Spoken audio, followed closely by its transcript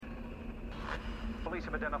Police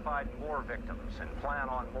have identified more victims and plan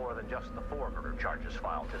on more than just the 4 murder charges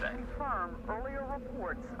filed today. Confirm earlier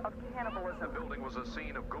reports of cannibalism. The building was a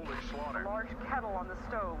scene of ghoulish slaughter. A large kettle on the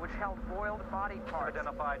stove which held boiled body parts. Have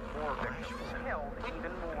identified more victims and Killed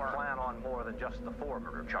even more. plan on more than just the 4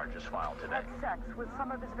 murder charges filed today. Had sex with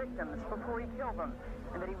some of his victims before he killed them,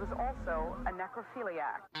 and that he was also a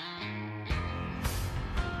necrophiliac.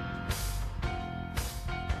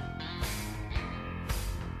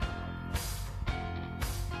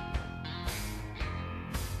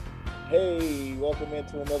 Hey, welcome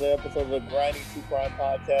into another episode of the Grinding True Crime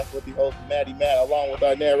Podcast with the host, Maddie Matt, along with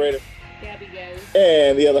our narrator, Gabby, guys.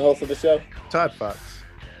 and the other host of the show, Todd Fox.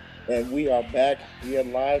 And we are back here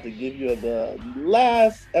live to give you the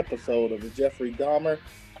last episode of the Jeffrey Dahmer.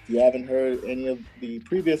 If you haven't heard any of the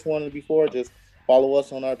previous ones before, just follow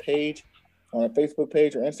us on our page, on our Facebook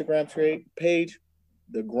page or Instagram page,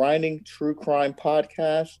 the Grinding True Crime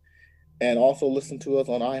Podcast, and also listen to us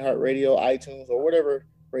on iHeartRadio, iTunes, or whatever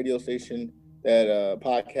radio station that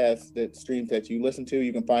podcast that streams that you listen to.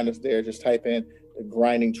 You can find us there. Just type in the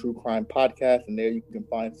Grinding True Crime Podcast, and there you can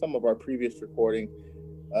find some of our previous recording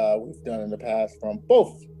we've done in the past from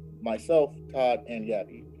both myself, Todd, and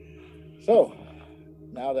Gabby. So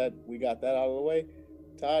now that we got that out of the way,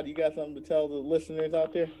 Todd, you got something to tell the listeners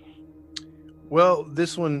out there? Well,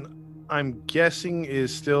 this one I'm guessing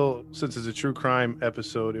is still, since it's a true crime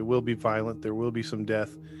episode, it will be violent. There will be some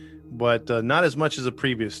death, but not as much as the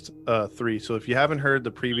previous 3. So if you haven't heard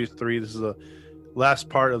the previous 3, this is the last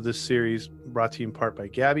part of this series, brought to you in part by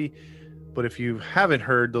Gabby. But if you haven't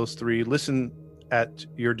heard those 3, listen at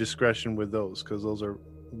your discretion with those, because those are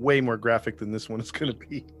way more graphic than this one is going to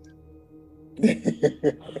be.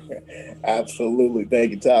 Absolutely.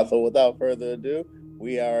 Thank you, Todd. So without further ado,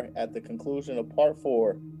 we are at the conclusion of part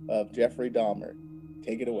 4 of Jeffrey Dahmer.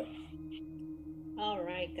 Take it away. All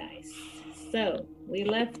right, guys. So we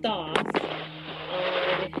left off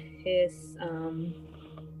on his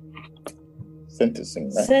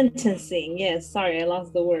sentencing, right? Sentencing. Yes. Sorry, I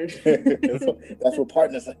lost the word. That's what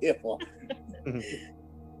partners are here for.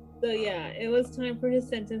 So yeah, it was time for his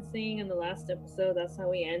sentencing in the last episode. That's how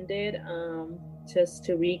we ended. Just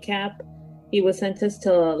to recap, he was sentenced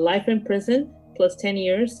to life in prison plus 10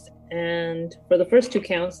 years, and for the first 2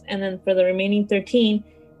 counts, and then for the remaining 13,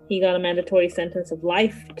 he got a mandatory sentence of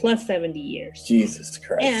life plus 70 years. Jesus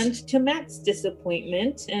Christ! And to Matt's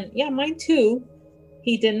disappointment, and yeah, mine too,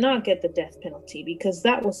 he did not get the death penalty because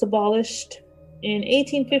that was abolished in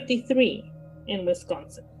 1853 in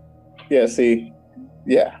Wisconsin. Yeah. See.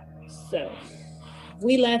 Yeah. So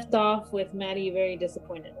we left off with Maddie very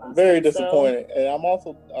disappointed last Very time, disappointed. And I'm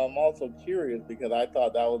also curious because I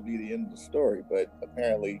thought that would be the end of the story, but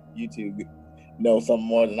apparently you two know something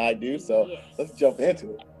more than I do, so yes. Let's jump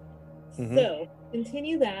into it. Mm-hmm. So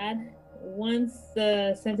continue that. Once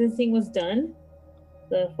the sentencing was done,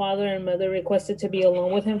 the father and mother requested to be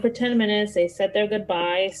alone with him for 10 minutes. They said their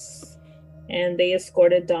goodbyes and they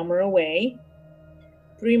escorted Dahmer away.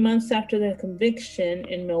 3 months after the conviction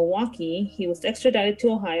in Milwaukee, he was extradited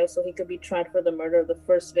to Ohio so he could be tried for the murder of the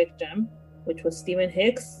first victim, which was Stephen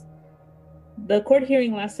Hicks. The court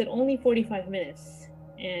hearing lasted only 45 minutes,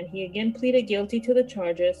 and he again pleaded guilty to the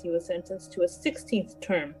charges. He was sentenced to a 16th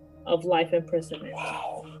term of life imprisonment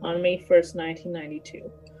on May 1st,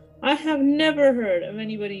 1992. I have never heard of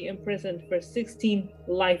anybody imprisoned for 16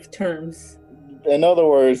 life terms. In other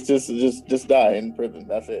words, just die in prison.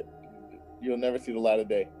 That's it. You'll never see the light of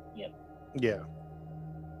day. Yep. Yeah.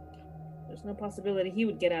 There's no possibility he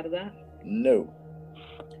would get out of that. No.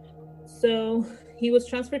 So he was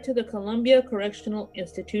transferred to the Columbia Correctional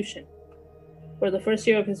Institution for the first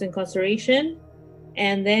year of his incarceration,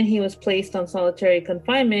 and then he was placed on solitary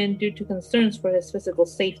confinement due to concerns for his physical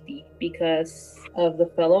safety because of the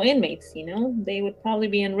fellow inmates. You know, they would probably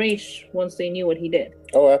be enraged once they knew what he did.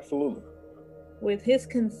 Oh, absolutely. With his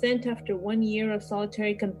consent, after 1 year of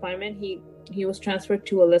solitary confinement, he was transferred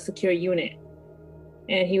to a less secure unit,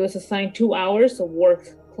 and he was assigned 2 hours of work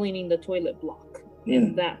cleaning the toilet block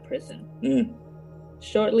in that prison.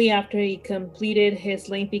 Shortly after he completed his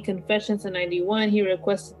lengthy confessions in 91, he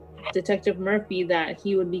requested Detective Murphy that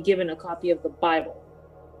he would be given a copy of the Bible.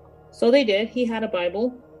 So they did. He had a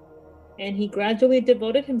Bible, and he gradually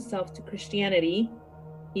devoted himself to Christianity.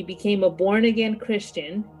 He became a born-again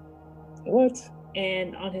Christian. What?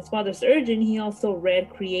 And on his father's urging, he also read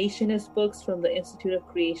creationist books from the Institute of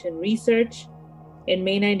Creation Research. In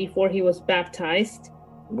May 94, he was baptized.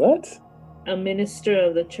 What? A minister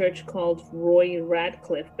of the church called Roy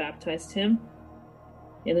Radcliffe baptized him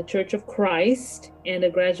in the Church of Christ, and a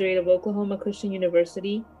graduate of Oklahoma Christian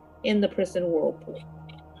University in the prison whirlpool.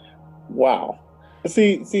 Wow.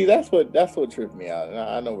 See, that's what tripped me out. And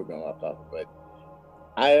I know we're going off topic, but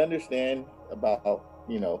I understand about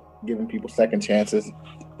giving people second chances.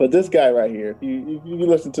 But this guy right here, if you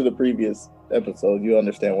listen to the previous episode, you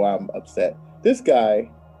understand why I'm upset. This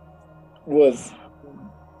guy was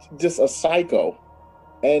just a psycho,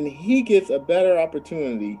 and he gets a better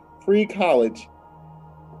opportunity, free college,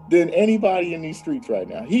 than anybody in these streets right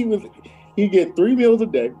now. He get 3 meals a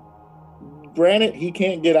day. Granted, he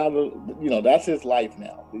can't get out of, that's his life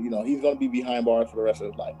now. He's going to be behind bars for the rest of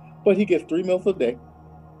his life. But he gets 3 meals a day.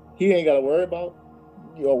 He ain't got to worry about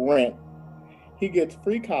rent. He gets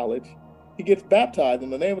free college. He gets baptized in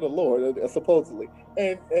the name of the Lord, supposedly.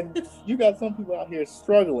 And you got some people out here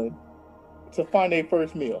struggling to find their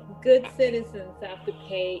first meal. Good citizens have to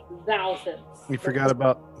pay thousands. We forgot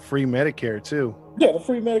about free Medicare too. Yeah, the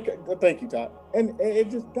free Medicare. Thank you, Todd. And it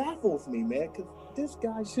just baffles me, man, because this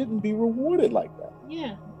guy shouldn't be rewarded like that.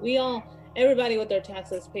 Yeah, everybody with their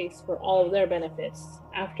taxes pays for all of their benefits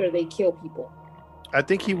after they kill people. I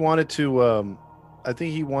think he wanted to.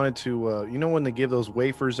 When they give those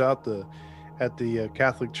wafers out at the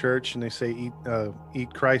Catholic Church and they say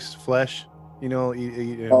eat Christ's flesh.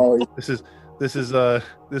 This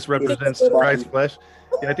represents Christ's flesh.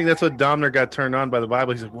 Yeah, I think that's what Domner got turned on by the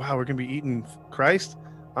Bible. He's like, wow, we're gonna be eating Christ.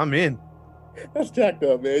 I'm in. That's jacked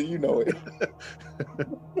up, man. You know it.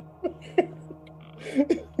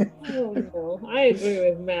 Oh no, I agree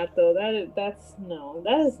with Matt though. That is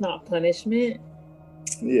not punishment.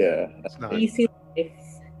 Yeah, it's not. Easy life.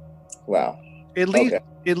 Wow.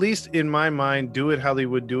 At least in my mind, do it how they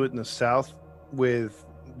would do it in the South, with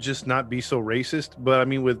just not be so racist. But I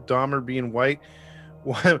mean, with Dahmer being white,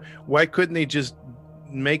 why couldn't they just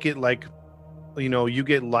make it like, you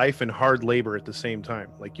get life and hard labor at the same time?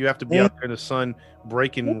 Like you have to be out there in the sun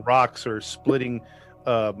breaking rocks or splitting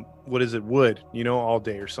wood, all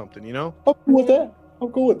day or something, I'm cool with that.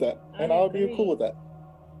 I'm cool with that. And I'll be cool with that.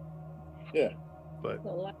 Yeah. But a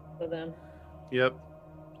lot for them. Yep.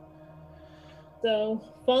 So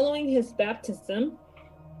following his baptism,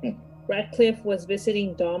 Radcliffe was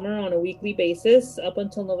visiting Dahmer on a weekly basis up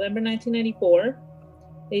until November 1994.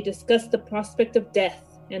 They discussed the prospect of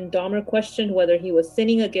death, and Dahmer questioned whether he was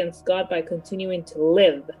sinning against God by continuing to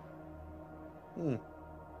live.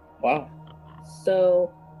 Wow.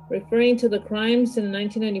 So, referring to the crimes in a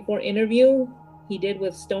 1994 interview he did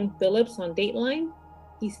with Stone Phillips on Dateline,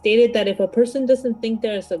 he stated that if a person doesn't think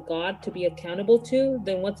there is a God to be accountable to,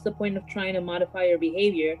 then what's the point of trying to modify your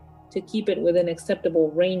behavior to keep it within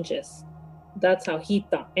acceptable ranges? That's how he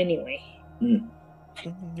thought anyway. He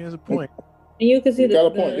has a point. And you can see got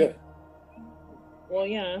a point, yeah. Well,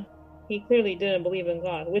 yeah. He clearly didn't believe in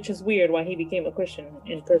God, which is weird why he became a Christian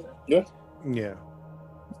in prison. Yeah. Yeah.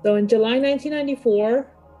 So in July 1994,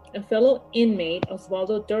 a fellow inmate,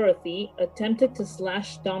 Osvaldo Dorothy, attempted to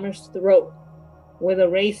slash Dahmer's throat with a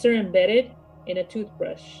razor embedded in a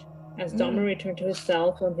toothbrush as Dahmer returned to his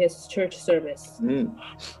cell from his church service.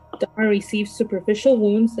 Dahmer received superficial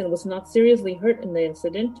wounds and was not seriously hurt in the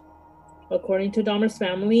incident. According to Dahmer's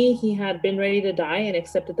family, he had been ready to die and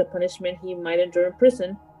accepted the punishment he might endure in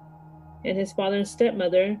prison, and his father and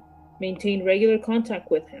stepmother maintained regular contact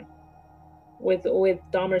with him. With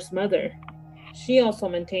Dahmer's mother, she also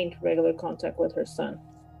maintained regular contact with her son.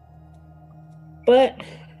 But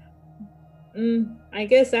I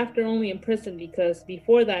guess after only in prison, because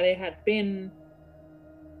before that it had been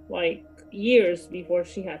like years before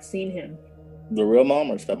she had seen him. The real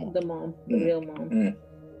mom or stepmom? The mom, the real mom.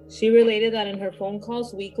 She related that in her phone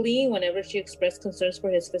calls weekly, whenever she expressed concerns for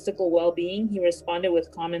his physical well-being, he responded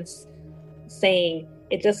with comments saying,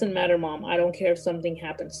 "It doesn't matter, Mom. I don't care if something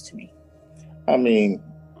happens to me." I mean,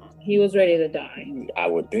 he was ready to die. I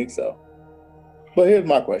would think so. But here's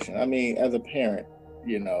my question. I mean, as a parent,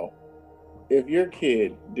 if your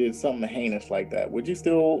kid did something heinous like that, would you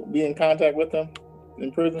still be in contact with them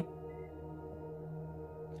in prison?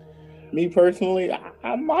 Me personally,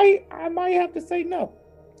 I might have to say no.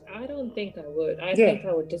 I don't think I would. I think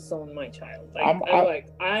I would disown my child.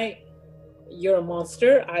 You're a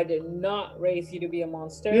monster. I did not raise you to be a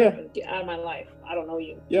monster. Yeah. Get out of my life. I don't know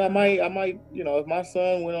you. Yeah, I might, if my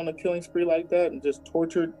son went on a killing spree like that and just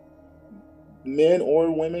tortured men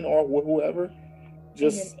or women or whoever,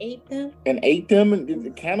 just and ate them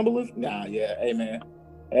and cannibalism. Nah, yeah, hey man,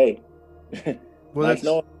 hey.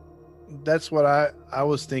 Well, that's what I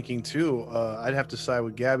was thinking too. I'd have to side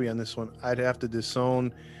with Gabby on this one. I'd have to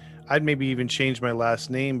disown. I'd maybe even change my last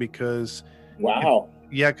name because. Wow.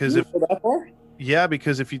 Because if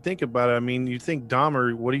you think about it, I mean, you think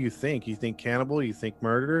Dahmer. What do you think? You think cannibal? You think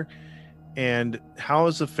murderer? And how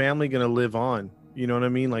is the family going to live on? You know what I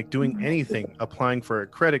mean? Like doing anything, applying for a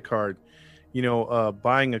credit card,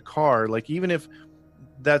 buying a car. Like, even if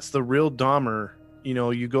that's the real Dahmer,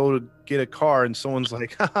 you go to get a car and someone's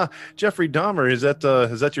like, haha, Jeffrey Dahmer, is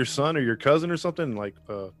that your son or your cousin or something? Like,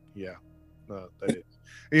 yeah, that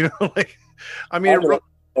is, like, I mean,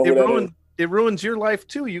 it ruins your life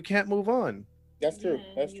too. You can't move on. That's true.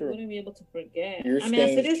 That's you true. You wouldn't be able to forget. You're I mean,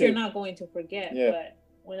 as it is, too. you're not going to forget. Yeah. But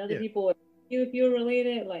when other people would if you're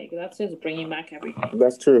related, like, that's just bringing back everything.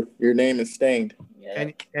 That's true. Your name is stained.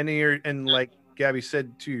 Yeah. And like Gabby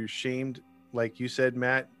said too, you're shamed. Like you said,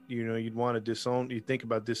 Matt, you'd want to you think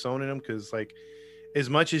about disowning them, because like, as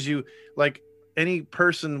much as you like any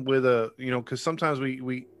person with a, because sometimes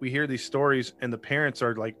we hear these stories and the parents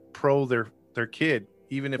are like pro their kid,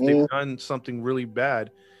 even if they've done something really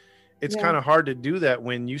bad. It's kind of hard to do that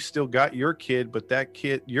when you still got your kid, but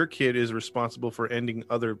your kid is responsible for ending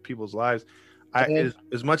other people's lives.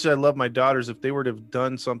 As much as I love my daughters, if they were to have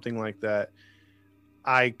done something like that,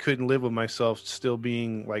 I couldn't live with myself still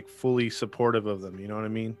being like fully supportive of them. You know what I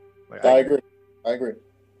mean? Like, I agree.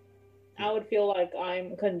 I would feel like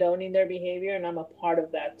I'm condoning their behavior, and I'm a part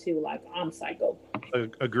of that too. Like, I'm psycho.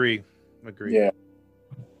 Agree. Yeah.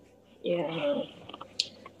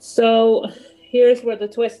 So here's where the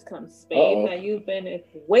twist comes, babe. That you've been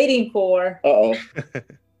waiting for.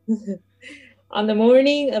 On the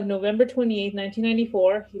morning of November 28th,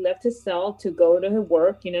 1994, he left his cell to go to his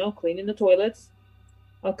work, cleaning the toilets.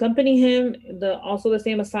 Accompanying him, also the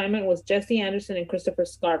same assignment, was Jesse Anderson and Christopher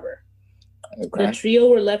Scarver. Okay. The trio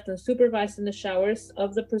were left unsupervised in the showers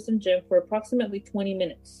of the prison gym for approximately 20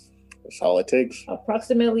 minutes. That's all it takes.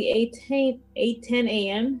 Approximately 8:10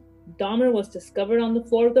 a.m., Dahmer was discovered on the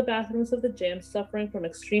floor of the bathrooms of the gym, suffering from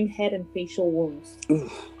extreme head and facial wounds.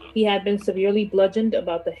 Oof. He had been severely bludgeoned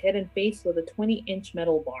about the head and face with a 20-inch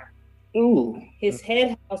metal bar. Ooh. His head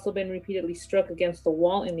had also been repeatedly struck against the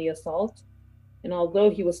wall in the assault, and although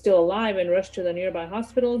he was still alive and rushed to the nearby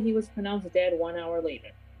hospital, he was pronounced dead 1 hour later.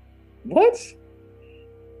 What?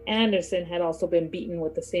 Anderson had also been beaten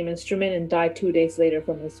with the same instrument and died 2 days later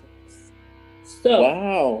from his wounds. So,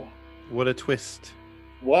 wow. What a twist.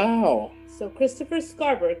 Wow. So Christopher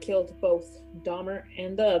Scarver killed both Dahmer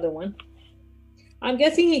and the other one. I'm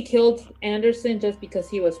guessing he killed Anderson just because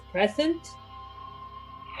he was present,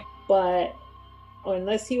 or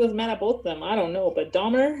unless he was mad at both of them, I don't know. But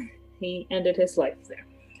Dahmer, he ended his life there.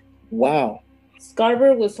 Wow.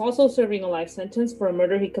 Scarver was also serving a life sentence for a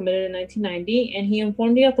murder he committed in 1990, and he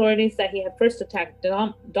informed the authorities that he had first attacked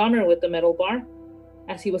Dahmer with the metal bar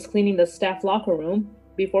as he was cleaning the staff locker room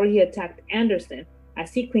before he attacked Anderson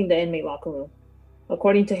as he cleaned the inmate locker room.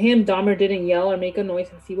 According to him, Dahmer didn't yell or make a noise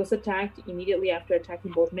as he was attacked immediately after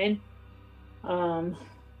attacking both men.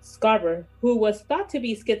 Scarver, who was thought to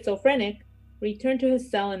be schizophrenic, returned to his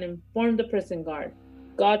cell and informed the prison guard,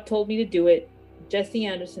 "God told me to do it. Jesse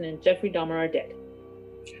Anderson and Jeffrey Dahmer are dead."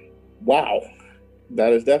 Wow.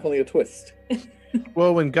 That is definitely a twist.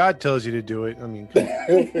 Well, when God tells you to do it, I mean,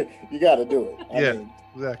 you got to do it. I mean,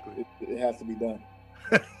 exactly. It has to be done.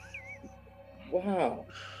 Wow.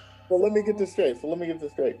 So let me get this straight.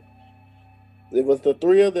 It was the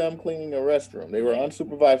three of them cleaning a restroom. They were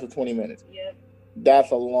unsupervised for 20 minutes. Yep.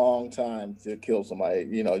 That's a long time to kill somebody.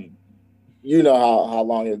 You know how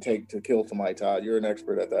long it take to kill somebody, Todd. You're an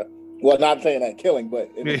expert at that. Well, not saying that killing, but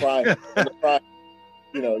in the crime,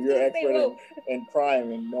 you're an expert in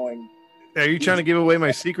crime and knowing. Are you trying to give away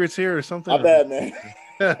my secrets here or something? My bad, man.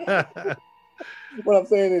 What I'm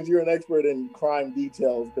saying is you're an expert in crime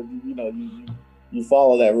details because you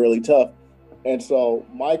follow that really tough. And so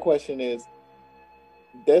my question is,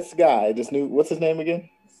 what's his name again?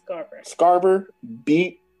 Scarver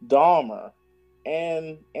beat Dahmer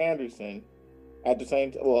and Anderson at the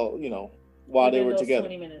same time. Well, while they were together.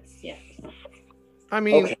 20 minutes, yeah. I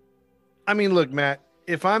mean, look, Matt.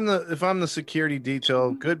 If I'm the security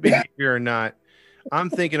detail, good behavior or not, I'm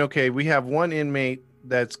thinking, okay, we have one inmate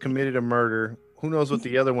that's committed a murder. Who knows what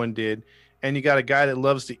the other one did? And you got a guy that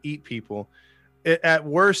loves to eat people. At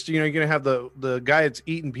worst, you're going to have the guy that's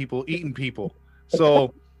eating people.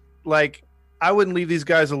 So, like, I wouldn't leave these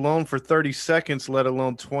guys alone for 30 seconds, let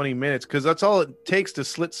alone 20 minutes, because that's all it takes to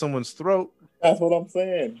slit someone's throat. That's what I'm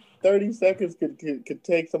saying. 30 seconds could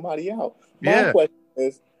take somebody out. My question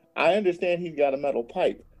is, I understand he's got a metal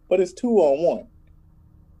pipe, but it's 2-on-1.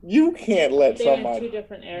 You can't let somebody. They're in two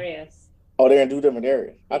different areas. Oh, they're in two different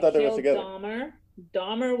areas. I thought they were together.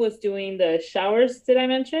 Dahmer was doing the showers, did I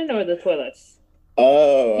mention, or the toilets?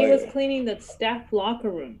 Oh. He was cleaning the staff locker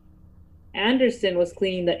room. Anderson was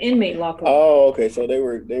cleaning the inmate locker room. Oh, okay. So they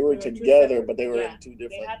were together, but they were in two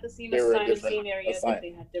different. They had the same assignment, same areas, but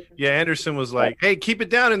they had different. Yeah, Anderson was like, "Hey, keep it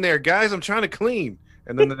down in there, guys. I'm trying to clean."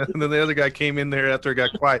 And then and then the other guy came in there after it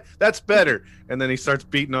got quiet. That's better. And then he starts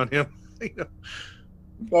beating on him.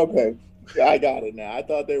 Okay, I got it now. I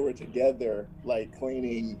thought they were together, like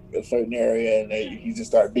cleaning a certain area, and he just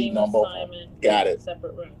started beating on both. Got it.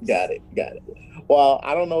 Separate rooms. Got it. Well,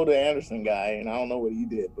 I don't know the Anderson guy, and I don't know what he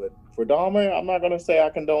did, but for Dahmer, I'm not gonna say I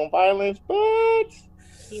condone violence, but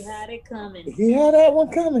He had it coming. he had that one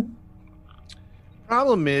coming.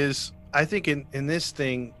 Problem is, I think in this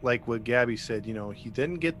thing, like what Gabby said, he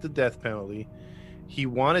didn't get the death penalty. He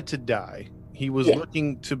wanted to die. He was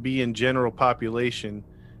looking to be in general population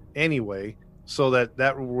anyway, so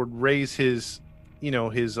that would raise his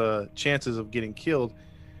chances of getting killed.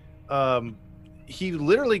 He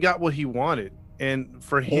literally got what he wanted. And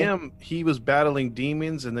for him, he was battling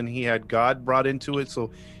demons, and then he had God brought into it.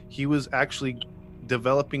 So he was actually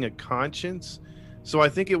developing a conscience. So I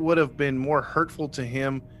think it would have been more hurtful to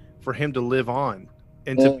him for him to live on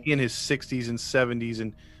and to be in his 60s and 70s,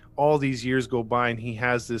 and all these years go by, and he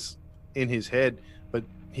has this in his head. But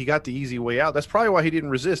he got the easy way out. That's probably why he didn't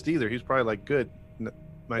resist either. He's probably like, good.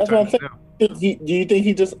 My time is now. Do you think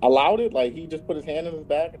he just allowed it? Like he just put his hand in his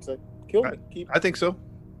back and said, "Kill me." I think so.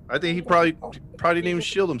 I think he probably didn't even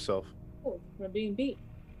shield himself. For being beat.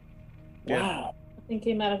 Yeah. Wow. Nothing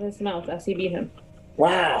came out of his mouth as he beat him.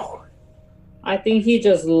 Wow. I think he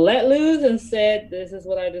just let loose and said, "This is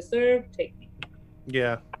what I deserve. Take me."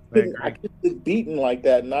 Yeah, I agree. I could get beaten like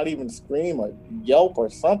that, not even scream or yelp or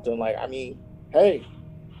something. Like, I mean, hey,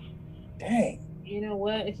 dang. You know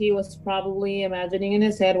what? He was probably imagining in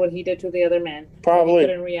his head what he did to the other man. Probably. He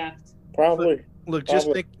couldn't react. Probably. Look,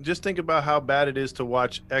 just think about how bad it is to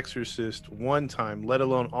watch Exorcist one time, let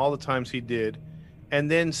alone all the times he did,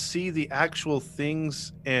 and then see the actual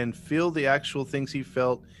things and feel the actual things he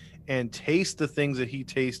felt and taste the things that he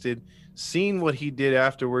tasted, seeing what he did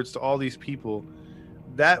afterwards to all these people.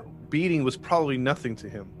 That beating was probably nothing to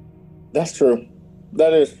him. That's true.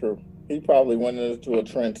 That is true. He probably went into a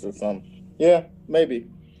trance or something. Yeah, maybe.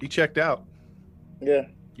 He checked out. Yeah.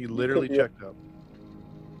 He literally checked out.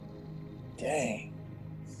 Dang.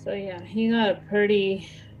 So yeah, he got a pretty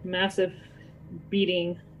massive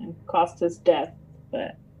beating and cost his death.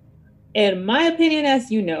 But in my opinion, as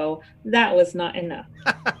you know, that was not enough.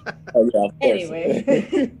 Oh, yeah, of course.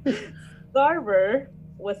 Anyway, Garber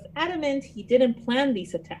was adamant he didn't plan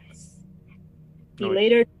these attacks. He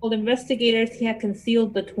later told investigators he had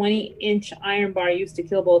concealed the 20-inch iron bar used to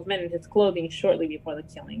kill both men in his clothing shortly before the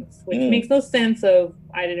killings, which makes no sense of,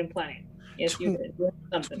 I didn't plan it. Yes, you did. You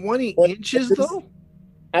had something. 20 inches, though?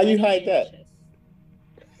 How you hide that?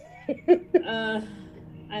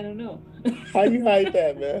 I don't know. How you hide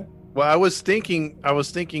that, man? Well, I was thinking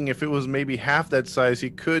if it was maybe half that size,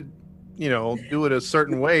 he could, do it a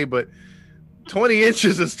certain way, but 20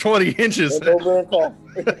 inches is 20 inches. Bend over and cough.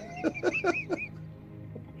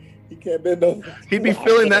 He can't bend over. He'd be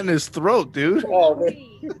feeling that in his throat, dude. Oh, man.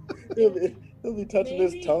 He'll be touching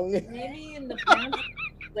his tongue. Maybe in the pants,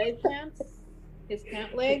 leg pants, his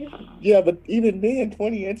pant leg. Yeah, but even then,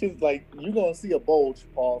 20 inches, like, you're going to see a bulge,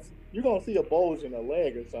 Paul. You're going to see a bulge in a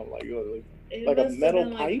leg or something like a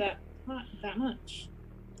metal pipe. Like that much.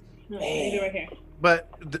 No, maybe right here. But,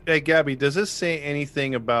 hey, Gabby, does this say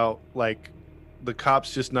anything about, like, the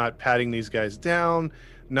cops just not patting these guys down?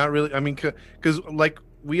 Not really. I mean, because, like,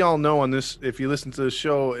 we all know on this, if you listen to the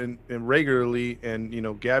show and regularly, and,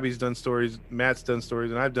 Gabby's done stories, Matt's done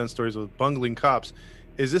stories, and I've done stories with bungling cops.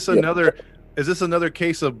 Is this another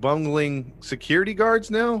case of bungling security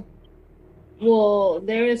guards now? Well,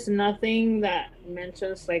 there is nothing that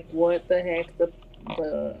mentions like what the heck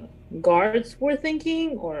the guards were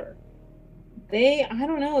thinking, or I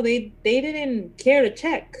don't know, they didn't care to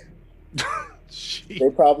check.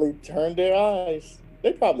 They probably turned their eyes.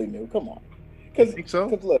 They probably knew. Come on. You think so?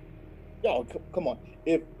 Because look, y'all, come on.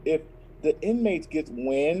 If the inmates get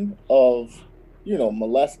wind of,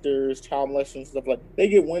 molesters, child molesters, stuff like, they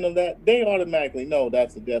get wind of that, they automatically know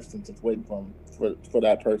that's a death sentence waiting for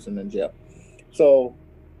that person in jail. So,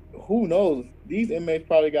 who knows? These inmates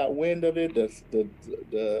probably got wind of it.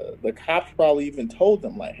 The cops probably even told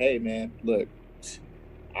them, like, "Hey, man, look,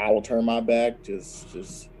 I will turn my back. Just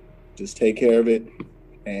take care of it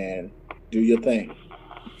and do your thing."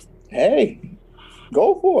 Hey,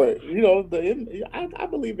 go for it. I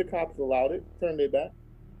believe the cops allowed it. Turn their back.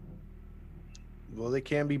 Well, they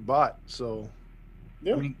can be bought, so.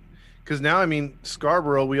 Yeah. Because now,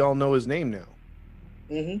 Scarborough, we all know his name now.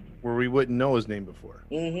 Mm-hmm. Where we wouldn't know his name before.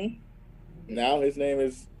 Mm-hmm. Now his name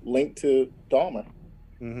is linked to Dahmer.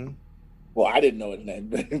 Mm-hmm. Well, I didn't know his name,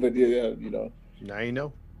 but yeah, Now you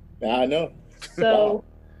know. Now I know. So,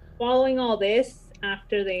 following all this,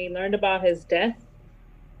 after they learned about his death,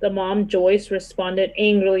 The mom, Joyce, responded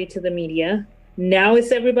angrily to the media. Now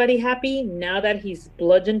is everybody happy? Now that he's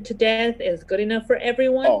bludgeoned to death is good enough for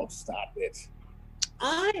everyone? Oh, stop it.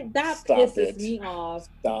 That Stop pisses it. me off.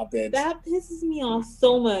 Stop it. That pisses me off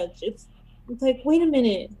so much. It's like, wait a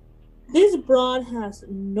minute. This broad has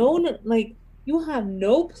you have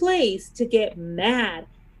no place to get mad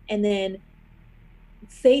and then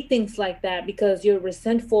say things like that because you're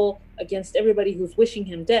resentful against everybody who's wishing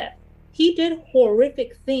him death. He did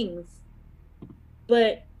horrific things,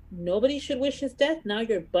 but nobody should wish his death. Now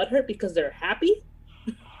you're butthurt because they're happy?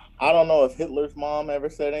 I don't know if Hitler's mom ever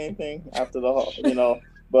said anything after the whole,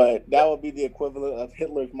 but that would be the equivalent of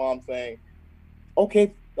Hitler's mom saying,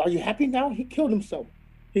 okay, are you happy now? He killed himself.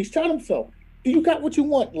 He shot himself. You got what you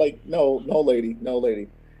want. Like, no, lady.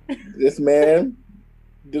 This man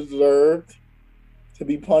deserved to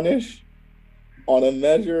be punished on a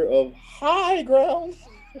measure of high ground.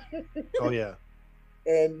 Oh, yeah.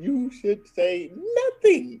 And you should say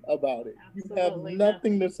nothing about it. Absolutely you have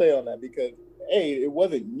nothing to say on that because, hey, it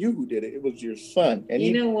wasn't you who did it. It was your son. And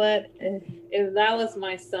you know what? If that was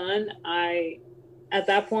my son, at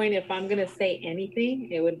that point, if I'm going to say anything,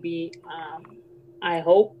 it would be, I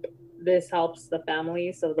hope this helps the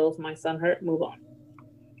families of those my son hurt move on.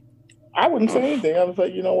 I wouldn't say anything. I was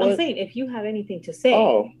like, you know what? I'm saying if you have anything to say,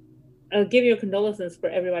 I'll give your condolences for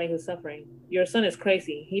everybody who's suffering. Your son is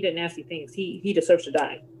crazy. He did nasty things. He deserves to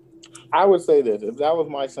die. I would say this. If that was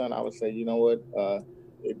my son, I would say, you know what?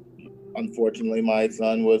 Unfortunately, my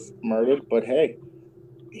son was murdered, but hey,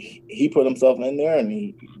 he put himself in there and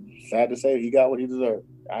he, sad to say, he got what he deserved.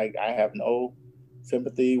 I have no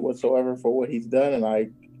sympathy whatsoever for what he's done. And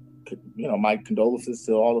my condolences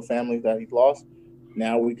to all the families that he's lost.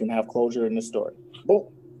 Now we can have closure in this story. Boom.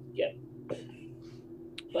 Yeah.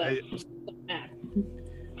 But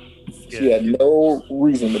she had no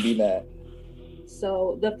reason to be mad.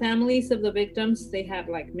 So the families of the victims, they had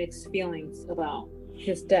like mixed feelings about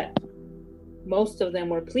his death. Most of them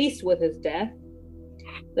were pleased with his death.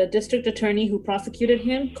 The district attorney who prosecuted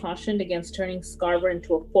him cautioned against turning Scarborough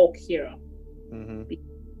into a folk hero.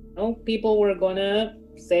 Mm-hmm. People were going to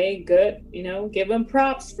say good, give him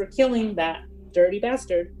props for killing that dirty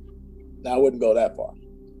bastard. I wouldn't go that far.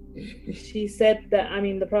 She said that,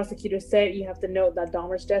 the prosecutor said you have to note that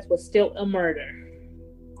Dahmer's death was still a murder.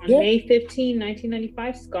 On May 15,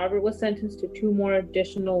 1995, Scarborough was sentenced to 2 more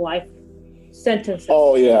additional life sentences.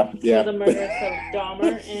 Oh, yeah. For the murders of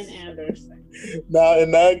Dahmer and Anderson. Now,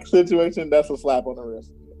 in that situation, that's a slap on the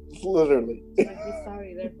wrist. Literally. Like, he's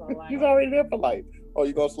already there for life. He's already there for life. Oh,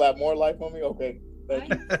 you going to slap more life on me? Okay.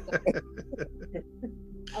 Thank you.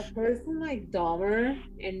 A person like Dahmer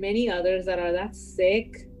and many others that are that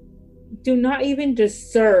sick do not even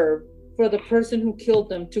deserve for the person who killed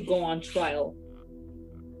them to go on trial.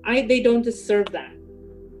 They don't deserve that.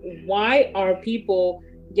 Why are people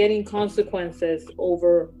getting consequences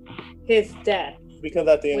over his death? Because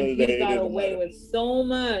at the end of the day, he got away with so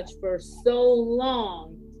much for so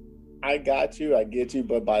long. I got you, I get you,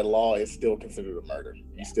 but by law, it's still considered a murder.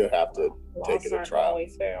 You still have to take it to trial.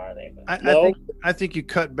 Always fair, are they? I think you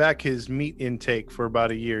cut back his meat intake for about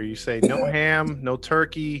a year. You say no ham, no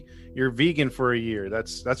turkey. You're vegan for a year.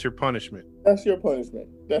 That's your punishment. That's your punishment.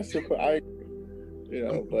 That's your. But at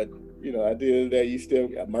the end of the day, you still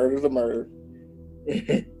got murder's a murder.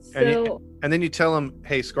 And then you tell him,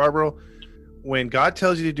 hey, Scarborough, when God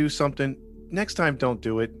tells you to do something, next time don't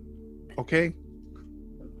do it. Okay.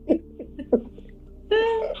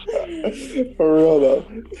 For real though.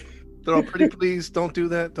 Throw pretty please, don't do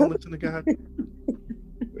that. Don't listen to God.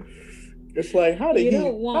 It's like how did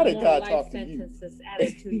God talk to you? Sentences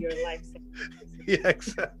added to your life sentences. Yeah,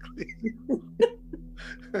 exactly.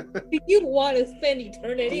 Do you want to spend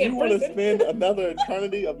eternity? Do you want to spend another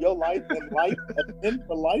eternity of your life in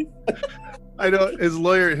for life? I know his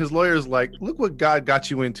lawyer's like, look what God got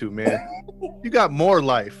you into, man. You got more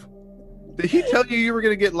life. Did he tell you were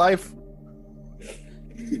gonna get life?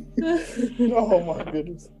 Oh my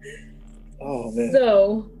goodness. Oh man.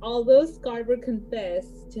 So, although Scarborough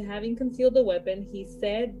confessed to having concealed the weapon, he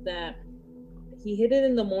said that he hid it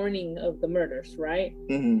in the morning of the murders, right?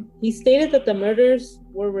 Mm-hmm. He stated that the murders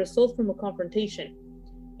were a result from a confrontation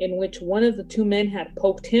in which one of the 2 men had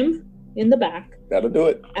poked him in the back. That'll do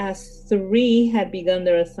it. As 3 had begun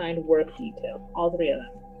their assigned work detail, all 3 of them.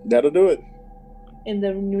 That'll do it. In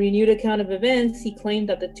the renewed account of events, he claimed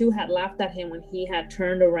that the 2 had laughed at him when he had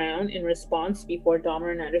turned around in response before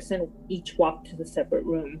Dahmer and Anderson each walked to the separate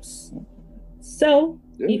rooms. So,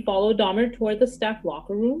 he followed Dahmer toward the staff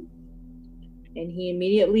locker room, and he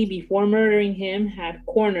immediately, before murdering him, had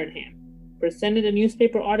cornered him, presented a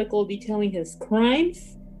newspaper article detailing his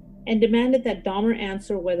crimes, and demanded that Dahmer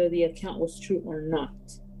answer whether the account was true or not.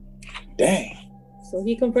 Dang. So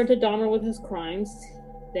he confronted Dahmer with his crimes.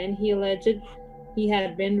 Then he alleged he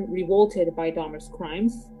had been revolted by Dahmer's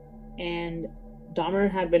crimes, and Dahmer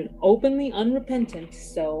had been openly unrepentant.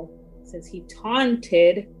 So, since he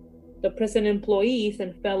taunted the prison employees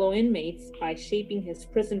and fellow inmates by shaping his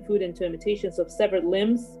prison food into imitations of severed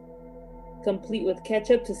limbs, complete with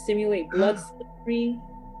ketchup to simulate blood splattery,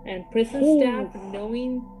 and prison staff,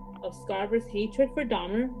 knowing of Scarver's hatred for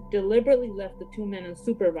Dahmer, deliberately left the two men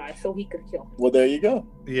unsupervised so he could kill him. Well, there you go.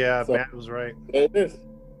 Yeah, So- Matt was right. There it is.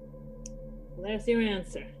 There's your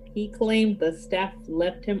answer. He claimed the staff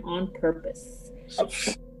left him on purpose.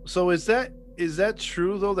 So is that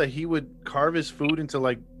true though, that he would carve his food into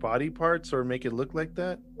like body parts or make it look like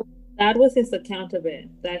that? That was his account of it.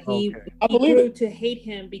 That he, Okay. I he believe grew it. to hate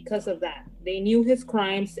him because of that. They knew his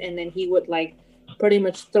crimes, and then he would like pretty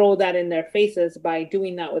much throw that in their faces by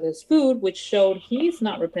doing that with his food, which showed he's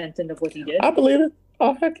not repentant of what he did. I believe it.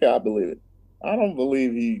 Oh, heck yeah, I believe it. I don't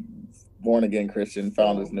believe he born again Christian,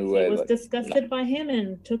 found his new way. He was Like, disgusted by him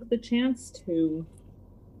and took the chance to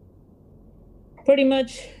pretty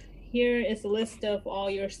much, here is a list of all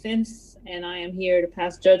your sins, and I am here to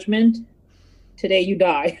pass judgment. Today you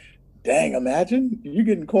die. dang, imagine you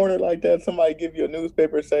getting cornered like that. Somebody give you a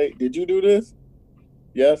newspaper, say, "Did you do this?"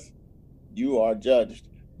 Yes, you are judged.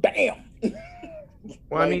 Bam. Well,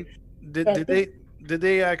 I Like, mean, did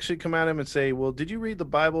they actually come at him and say, "Well, did you read the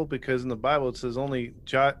Bible? Because in the Bible it says only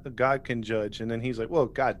God can judge." And then he's like, "Well,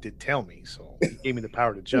 God did tell me, so he gave me the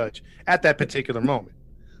power to judge at that particular moment."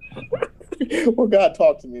 well, God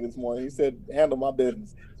talked to me this morning. He said, "Handle my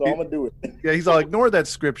business," so I'm gonna do it. Yeah, he's all, "Ignore that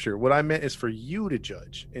scripture. What I meant is for you to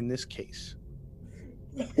judge in this case.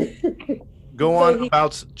 Go So on he-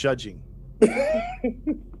 about judging."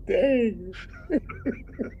 Dang.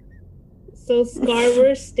 So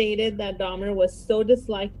Scarver stated that Dahmer was so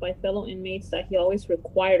disliked by fellow inmates that he always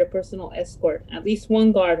required a personal escort, at least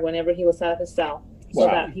one guard whenever he was at his cell, so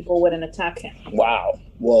Wow. that people wouldn't attack him. Wow.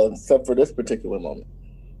 Well, except for this particular moment.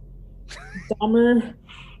 Dahmer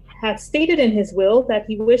had stated in his will that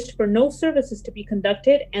he wished for no services to be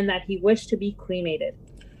conducted and that he wished to be cremated.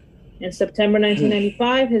 In September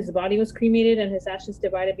 1995, his body was cremated and his ashes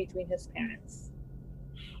divided between his parents.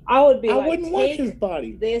 I would be I like, wouldn't want take his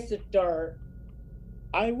body. this dirt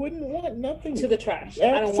I wouldn't want nothing. to the trash.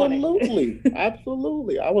 I don't want it. Absolutely.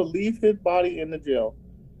 Absolutely. I would leave his body in the jail.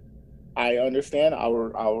 I understand. I will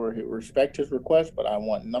respect his request, but I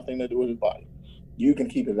want nothing to do with his body. You can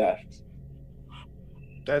keep his ashes.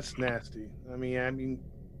 That's nasty. I mean,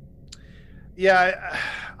 yeah,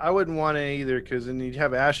 I wouldn't want it either, because then you'd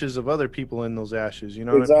have ashes of other people in those ashes. You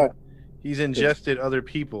know what I mean? Exactly. He's ingested other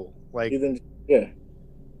people. Like, Yeah.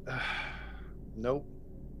 nope.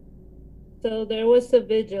 So there was a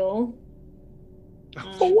vigil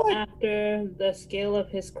For what? after the scale of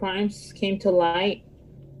his crimes came to light.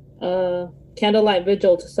 A candlelight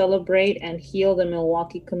vigil to celebrate and heal the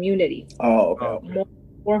Milwaukee community. Oh, okay. Oh. More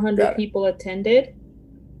than 400 Got it. people attended,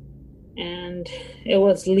 and it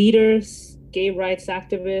was leaders, gay rights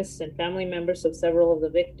activists, and family members of several of the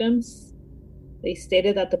victims. They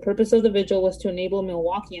stated that the purpose of the vigil was to enable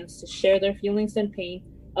Milwaukeeans to share their feelings and pain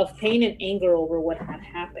and anger over what had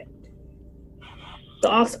happened. The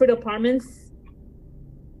Oxford Apartments,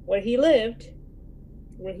 where he lived,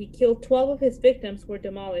 where he killed 12 of his victims, were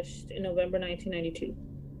demolished in November 1992.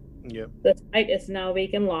 Yep. The site is now a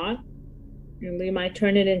vacant lot, and we might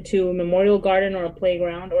turn it into a memorial garden or a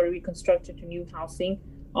playground or reconstruct it to new housing.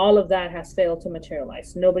 All of that has failed to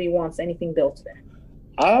materialize. Nobody wants anything built there.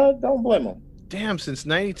 I don't blame him. Damn, since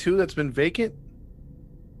 '92, that's been vacant.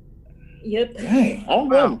 Yep. Dang, I don't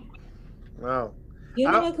blame him. Wow. You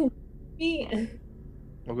I know don't- what could be?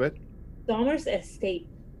 Oh, good. Dahmer's estate.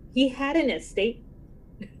 He had an estate.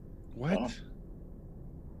 What? Oh.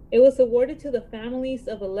 It was awarded to the families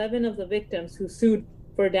of 11 of the victims who sued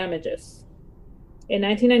for damages. In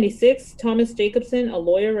 1996, Thomas Jacobson, a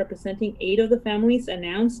lawyer representing 8 of the families,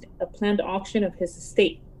 announced a planned auction of his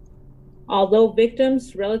estate. Although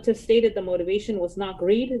victims' relatives stated the motivation was not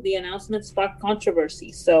greed, the announcement sparked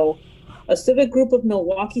controversy. So, a civic group of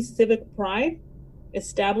Milwaukee Civic Pride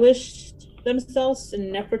established themselves in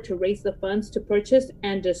an effort to raise the funds to purchase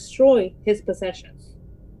and destroy his possessions.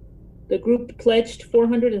 The group pledged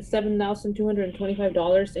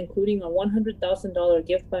 $407,225, including a $100,000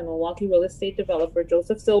 gift by Milwaukee real estate developer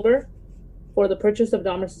Joseph Silber for the purchase of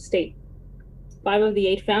Dahmer's estate. 5 of the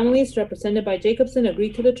 8 families, represented by Jacobson,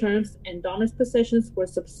 agreed to the terms, and Dahmer's possessions were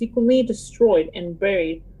subsequently destroyed and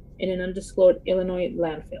buried in an undisclosed Illinois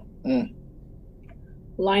landfill. Mm.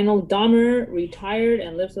 Lionel Dahmer retired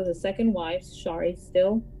and lives with his second wife, Shari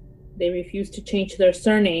Still, they refused to change their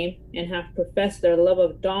surname and have professed their love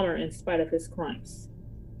of Dahmer in spite of his crimes.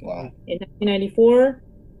 Wow. In 1994,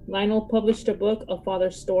 Lionel published a book, A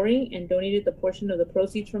Father's Story, and donated the portion of the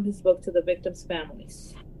proceeds from his book to the victims'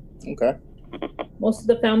 families. Okay. Most of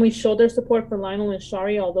the families showed their support for Lionel and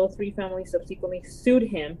Shari, although 3 families subsequently sued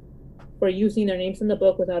him for using their names in the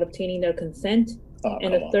book without obtaining their consent.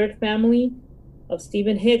 And a third family of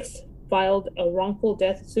Stephen Hicks filed a wrongful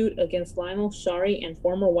death suit against Lionel, Shari, and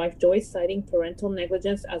former wife Joyce, citing parental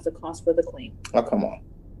negligence as the cause for the claim. Oh, come on.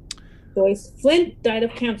 Joyce Flint died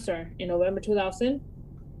of cancer in November 2000,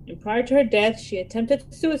 and prior to her death, she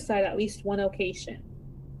attempted suicide at least one occasion.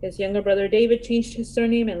 His younger brother David changed his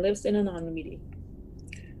surname and lives in anonymity.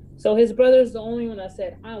 So his brother's the only one that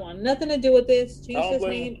said, I want nothing to do with this, changed his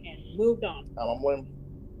name, and moved on. I'm with him.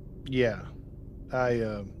 Yeah.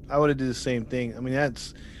 I would have did the same thing. I mean,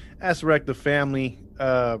 that's wrecked the family.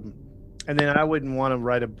 And then I wouldn't want to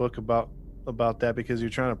write a book about that because you're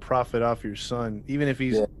trying to profit off your son. Even if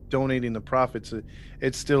he's donating the profits,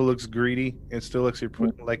 it still looks greedy. It still looks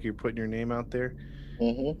like you're putting your name out there.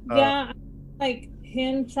 Mm-hmm. Yeah, like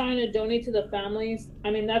him trying to donate to the families.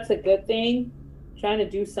 I mean, that's a good thing. Trying to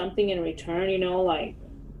do something in return, like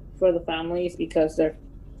for the families, because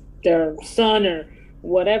their son or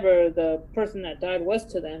whatever the person that died was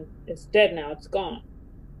to them is dead now. It's gone.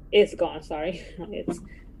 Sorry.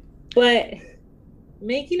 But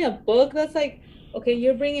making a book that's like, okay,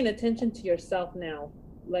 you're bringing attention to yourself now.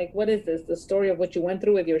 Like, what is this? The story of what you went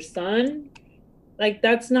through with your son? Like,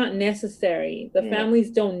 that's not necessary. The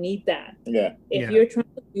families don't need that. Yeah. If you're trying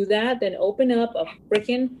to do that, then open up a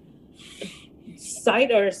freaking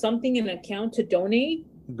site or something, an account to donate.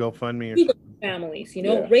 GoFundMe or to something. Families,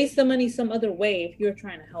 raise the money some other way if you're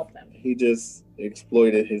trying to help them. He just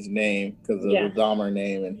exploited his name because of the Dahmer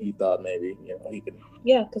name, and he thought maybe he could.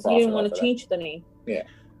 Yeah, because he didn't want to change the name. Yeah.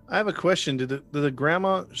 I have a question. Did the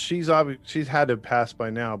grandma? She's had to pass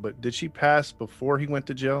by now, but did she pass before he went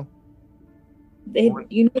to jail?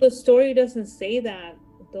 The story doesn't say that.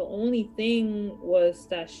 The only thing was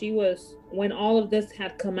that she was, when all of this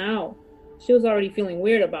had come out, she was already feeling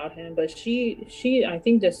weird about him, but she I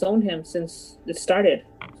think disowned him since it started,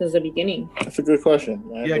 since the beginning. That's a good question.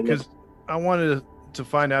 Yeah, because I wanted to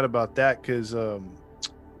find out about that because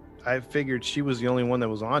I figured she was the only one that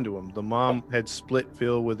was onto him. The mom had split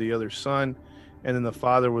Phil with the other son, and then the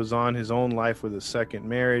father was on his own life with a second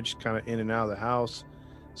marriage, kind of in and out of the house.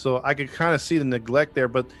 So I could kind of see the neglect there,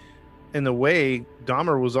 but in a way,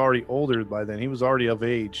 Dahmer was already older by then. He was already of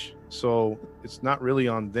age. So it's not really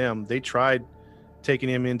on them. They tried taking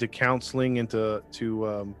him into counseling, into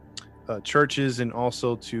churches, and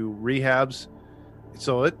also to rehabs.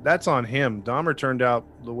 So that's on him. Dahmer turned out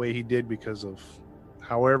the way he did because of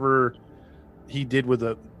however he did with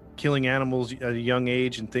killing animals at a young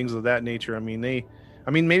age and things of that nature. I mean,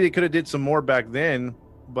 maybe they could have did some more back then,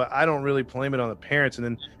 but I don't really blame it on the parents. And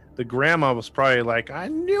then the grandma was probably like, I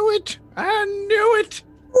knew it.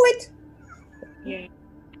 Yeah.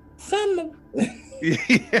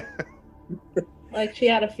 Yeah. Like she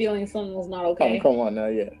had a feeling something was not okay. Come on now,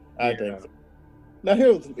 I think so. Now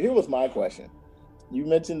here was my question. You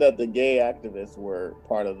mentioned that the gay activists were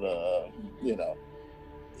part of the,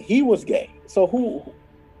 he was gay. So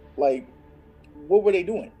what were they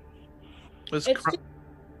doing?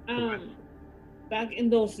 Back in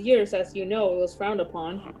those years, as you know, it was frowned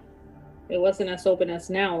upon. It wasn't as open as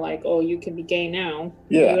now, like, oh, you can be gay now.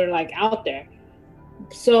 Yeah. You were like out there.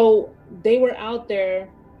 So they were out there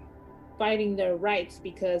fighting their rights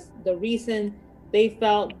because the reason they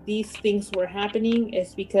felt these things were happening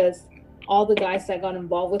is because all the guys that got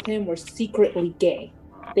involved with him were secretly gay.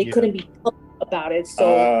 They couldn't be public about it.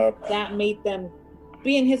 So that made them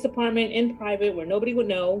be in his apartment in private where nobody would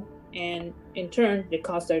know. And in turn, it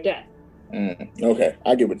caused their death. Okay,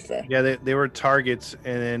 I get what you're saying. Yeah, they were targets,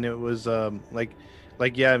 and then it was when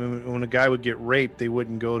a guy would get raped, they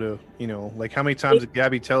wouldn't go to, like how many times did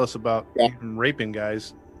Gabby tell us about him raping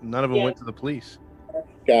guys? None of them went to the police.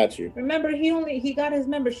 Got you. Remember, he got his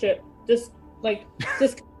membership just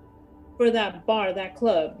for that bar, that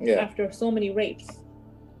club, after so many rapes.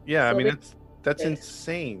 Yeah, so I mean that's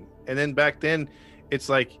insane. And then back then, it's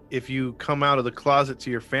like if you come out of the closet to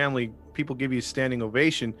your family, people give you a standing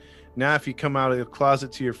ovation. Now, if you come out of the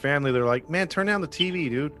closet to your family, they're like, "Man, turn down the TV,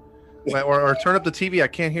 dude," or "Turn up the TV. I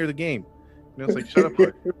can't hear the game." It's like, shut up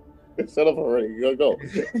already. Shut up already. Go.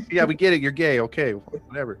 Yeah, we get it. You're gay. Okay,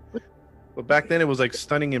 whatever. But back then, it was like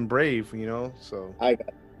stunning and brave, So yeah,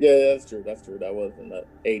 that's true. That was in the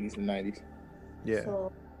 80s and 90s. Yeah.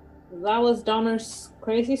 So that was Dahmer's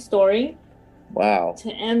crazy story. Wow.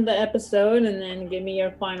 To end the episode and then give me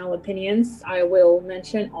your final opinions, I will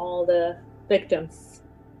mention all the victims.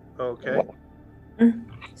 Okay.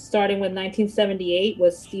 Starting with 1978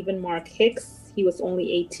 was Stephen Mark Hicks. He was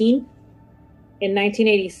only 18. In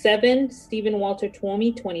 1987, Stephen Walter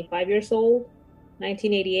Twomey, 25 years old.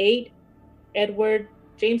 1988,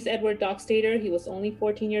 James Edward Dockstader, he was only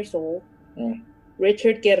 14 years old.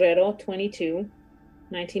 Richard Guerrero, 22.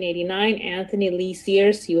 1989, Anthony Lee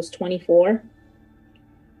Sears, he was 24.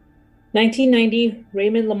 1990,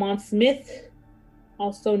 Raymond Lamont Smith,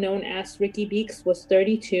 also known as Ricky Beeks, was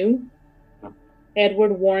 32.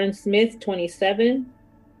 Edward Warren Smith, 27.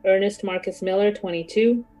 Ernest Marcus Miller,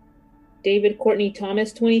 22. David Courtney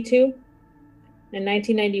Thomas, 22. In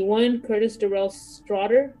 1991, Curtis Darrell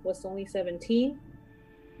Strotter was only 17.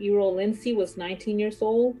 Errol Lindsay was 19 years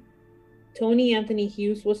old. Tony Anthony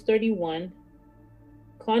Hughes was 31.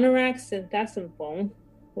 Conorak Synthasimphone,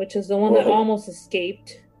 which is the one that almost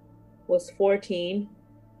escaped, was 14.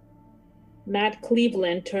 Matt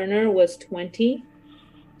Cleveland Turner was 20.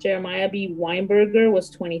 Jeremiah B. Weinberger was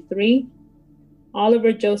 23.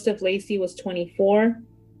 Oliver Joseph Lacey was 24.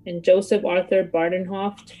 And Joseph Arthur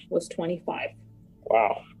Bardenhoft was 25.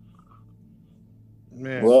 Wow.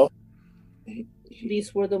 Man. Well,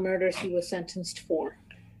 These were the murders he was sentenced for.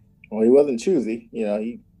 Well, he wasn't choosy. You know,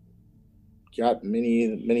 he got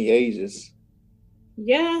many ages.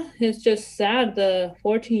 Yeah, it's just sad. The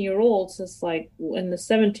 14-year-olds is like, and the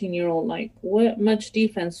 17-year-old, like, what much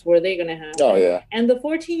defense were they going to have? Oh, yeah. And the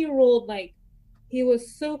 14-year-old, like, he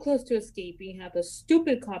was so close to escaping, had the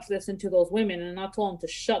stupid cops listen to those women and not tell them to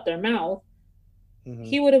shut their mouth. Mm-hmm.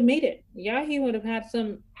 He would have made it. Yeah, he would have had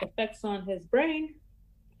some effects on his brain.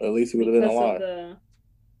 At least he would have been alive.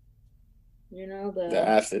 The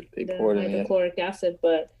acid they poured in it. Hydrochloric acid,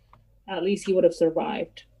 but at least he would have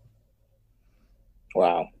survived.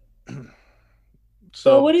 Wow.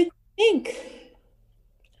 So what do you think?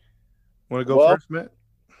 Want to go first, Matt?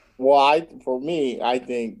 Well, I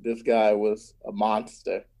think this guy was a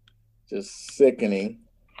monster, just sickening,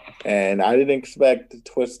 and I didn't expect the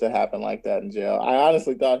twist to happen like that in jail. I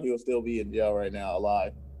honestly thought he would still be in jail right now,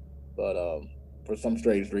 alive, but for some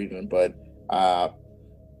strange reason. But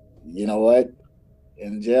you know what?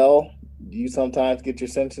 In jail, you sometimes get your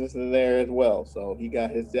sentence in there as well. So he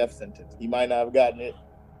got his death sentence. He might not have gotten it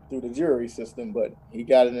through the jury system, but he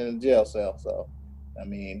got it in a jail cell. So, I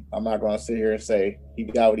mean, I'm not going to sit here and say he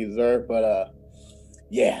got what he deserved, but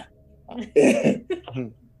yeah.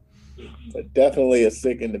 But definitely a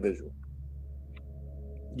sick individual.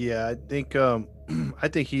 Yeah, I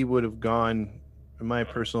think he would have gone, in my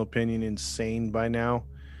personal opinion, insane by now.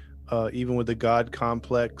 Even with the God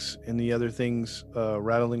complex and the other things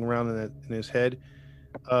rattling around in his head.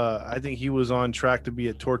 I think he was on track to be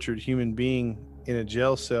a tortured human being in a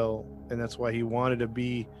jail cell, and that's why he wanted to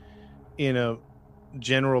be in a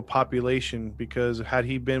general population, because had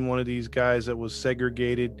he been one of these guys that was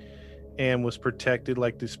segregated and was protected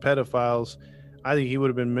like these pedophiles, I think he would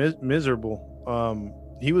have been miserable.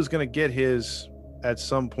 He was going to get his at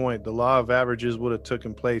some point. The law of averages would have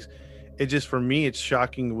taken place. It just, for me, it's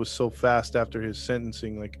shocking it was so fast after his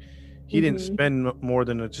sentencing. Like, he didn't spend more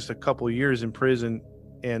than just a couple years in prison,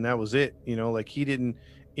 and that was it. You know, like, he didn't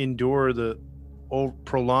endure the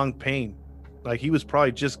prolonged pain. Like, he was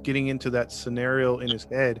probably just getting into that scenario in his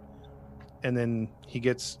head, and then he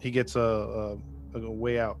gets a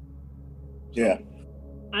way out. Yeah.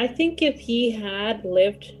 I think if he had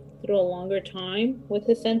lived through a longer time with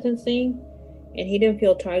his sentencing and he didn't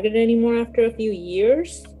feel targeted anymore after a few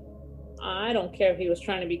years, I don't care if he was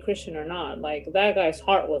trying to be Christian or not. Like, that guy's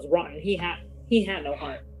heart was rotten. He had no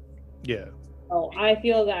heart. Yeah. So I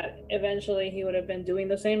feel that eventually he would have been doing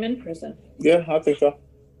the same in prison. Yeah, I think so.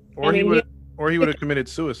 Or he would have committed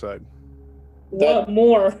suicide. What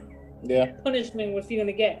more punishment was he going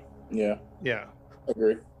to get? Yeah. Yeah. I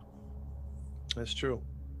agree. That's true.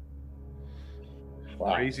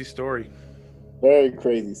 Wow. Crazy story. Very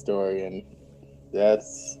crazy story, and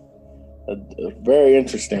that's a very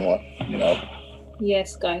interesting one, you know.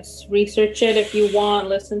 Yes, guys. Research it if you want.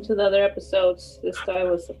 Listen to the other episodes. This guy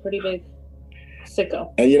was a pretty big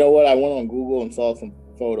sicko. And you know what? I went on Google and saw some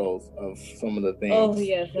photos of some of the things. Oh,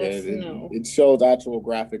 yeah. It shows actual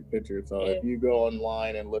graphic pictures. So if you go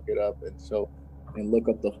online and look it up and look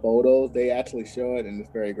up the photos, they actually show it, and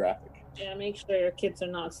it's very graphic. Yeah, make sure your kids are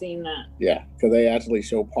not seeing that. Yeah, because they actually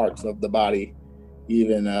show parts of the body,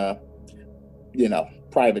 even,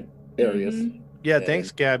 private areas. Mm-hmm. Yeah,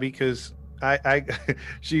 thanks, Gabby, because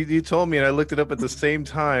you told me, and I looked it up at the same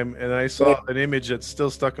time, and I saw an image that's still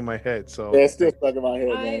stuck in my head. So it's still stuck in my head,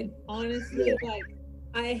 man. Honestly,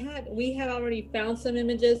 We had already found some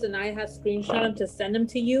images, and I had screenshot them to send them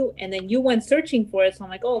to you, and then you went searching for it. So I'm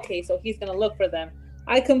like, oh, okay, so he's gonna look for them.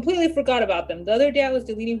 I completely forgot about them. The other day I was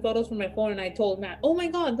deleting photos from my phone, and I told Matt, "Oh my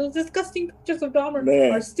God, those disgusting pictures of Dahmer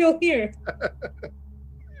Man. are still here."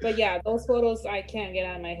 But yeah, those photos I can't get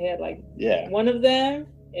out of my head. Like, Yeah. one of them,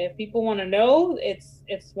 if people want to know, it's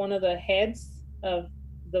one of the heads of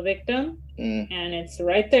the victim, and it's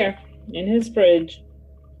right there in his fridge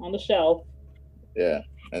on the shelf. Yeah.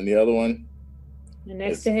 And the other one, And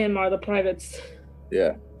next to him are the privates.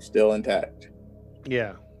 yeah, still intact.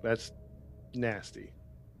 Yeah, that's nasty.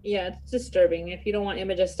 Yeah, it's disturbing. If you don't want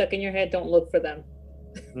images stuck in your head, don't look for them.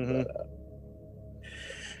 Mm-hmm.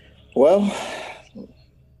 Well,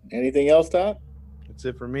 anything else, Todd? That's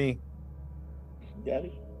it for me.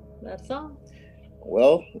 Gabby? That's all.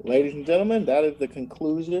 Well, ladies and gentlemen, that is the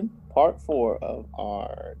conclusion, part 4 of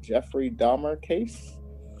our Jeffrey Dahmer case.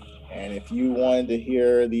 And if you wanted to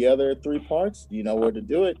hear the other 3 parts, you know where to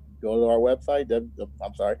do it. Go to our website.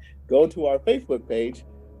 Go to our Facebook page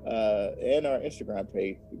and our Instagram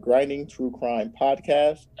page, Grinding True Crime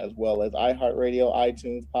Podcast, as well as iHeartRadio,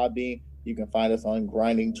 iTunes, Podbean. You can find us on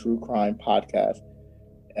Grinding True Crime Podcast.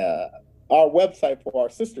 Our website for our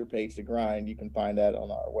sister page, The Grind, you can find that on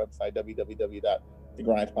our website,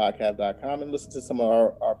 www.thegrindspodcast.com, and listen to some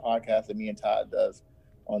of our podcasts that me and Todd does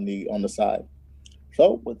on the side.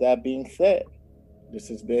 So, with that being said, this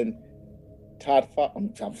has been Todd.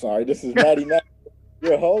 I'm sorry, this is Maddie Matt,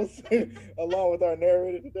 your host, along with our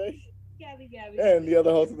narrator today, Gabby. and the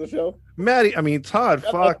other host of the show, Todd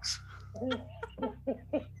Fox.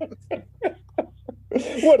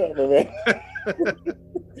 Whatever, man.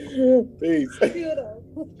 Peace. See you.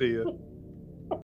 See ya.